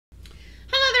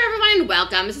and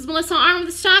welcome. This is Melissa Arnold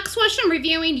with the Stock Swoosh. I'm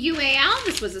reviewing UAL.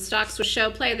 This was the Stock Swoosh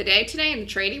show play of the day today in the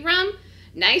trading room.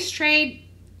 Nice trade.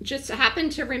 Just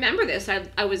happened to remember this.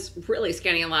 I was really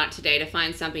scanning a lot today to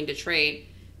find something to trade.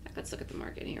 Let's look at the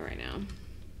market here right now.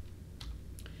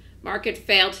 Market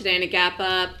failed today in a gap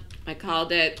up. I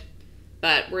called it,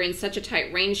 but we're in such a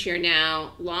tight range here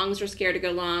now. Longs are scared to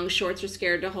go long. Shorts are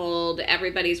scared to hold.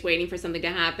 Everybody's waiting for something to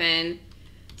happen.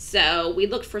 So we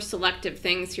looked for selective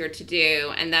things here to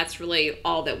do, and that's really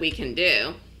all that we can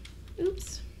do.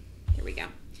 Oops, here we go.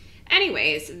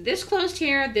 Anyways, this closed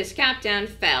here, this gap down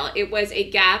fell. It was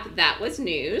a gap that was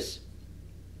news.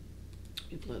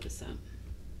 Let me blow this up.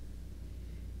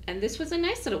 And this was a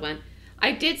nice little one.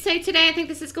 I did say today, I think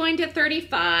this is going to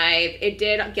 35. It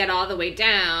did get all the way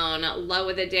down. Low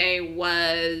of the day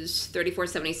was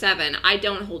 34.77. I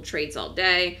don't hold trades all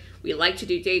day. We like to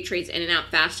do day trades in and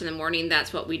out fast in the morning.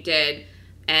 That's what we did.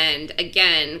 And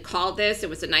again, called this. It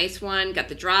was a nice one. Got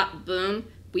the drop. Boom.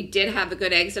 We did have a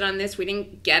good exit on this. We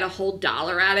didn't get a whole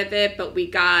dollar out of it, but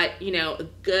we got, you know, a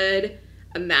good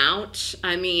amount.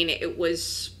 I mean, it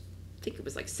was, I think it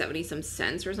was like 70 some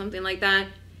cents or something like that.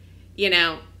 You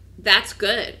know, that's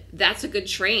good. That's a good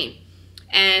trade.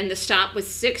 And the stop was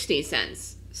 60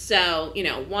 cents. So, you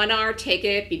know, 1 hour, take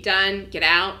it, be done, get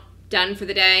out, done for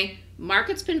the day.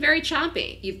 Market's been very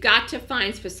choppy. You've got to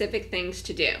find specific things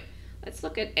to do. Let's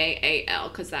look at AAL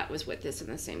because that was with this in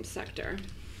the same sector.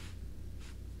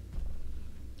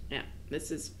 Yeah,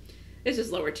 this is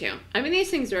lower too. I mean,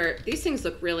 these things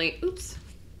look really, oops,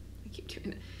 I keep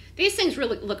doing that. These things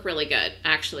really look really good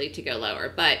actually to go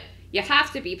lower, but you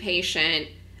have to be patient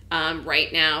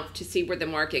right now to see where the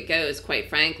market goes, quite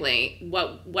frankly.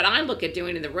 What I look at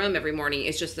doing in the room every morning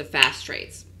is just the fast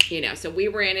trades. You know, so we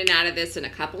were in and out of this in a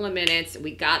couple of minutes.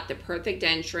 We got the perfect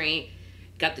entry,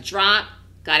 got the drop,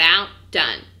 got out,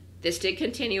 done. This did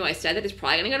continue. I said that it's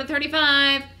probably going to go to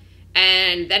 35,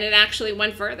 and then it actually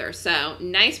went further. So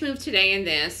nice move today in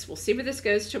this. We'll see where this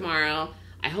goes tomorrow.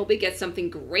 I hope we get something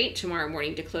great tomorrow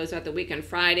morning to close out the week on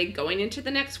Friday, going into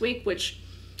the next week, which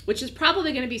is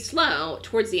probably going to be slow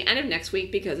towards the end of next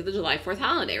week because of the July 4th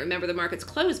holiday. Remember, the market's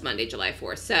closed Monday, July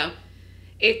 4th. So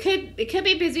it could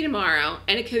be busy tomorrow,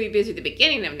 and it could be busy at the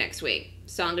beginning of next week.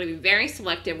 So I'm going to be very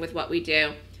selective with what we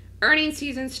do. Earnings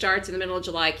season starts in the middle of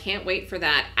July. Can't wait for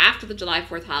that after the July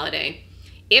 4th holiday.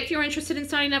 If you're interested in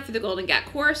signing up for the Golden Gap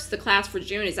course, the class for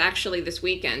June is actually this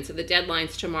weekend, so the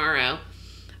deadline's tomorrow.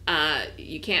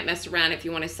 You can't mess around if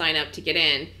you want to sign up to get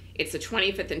in. It's the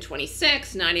 25th and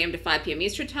 26th, 9 a.m. to 5 p.m.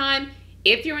 Eastern Time.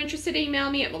 If you're interested, email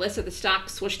me at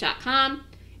melissa@thestockswoosh.com.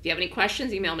 If you have any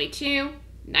questions, email me too.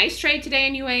 Nice trade today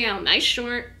in UAL. Nice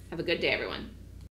short. Have a good day, everyone.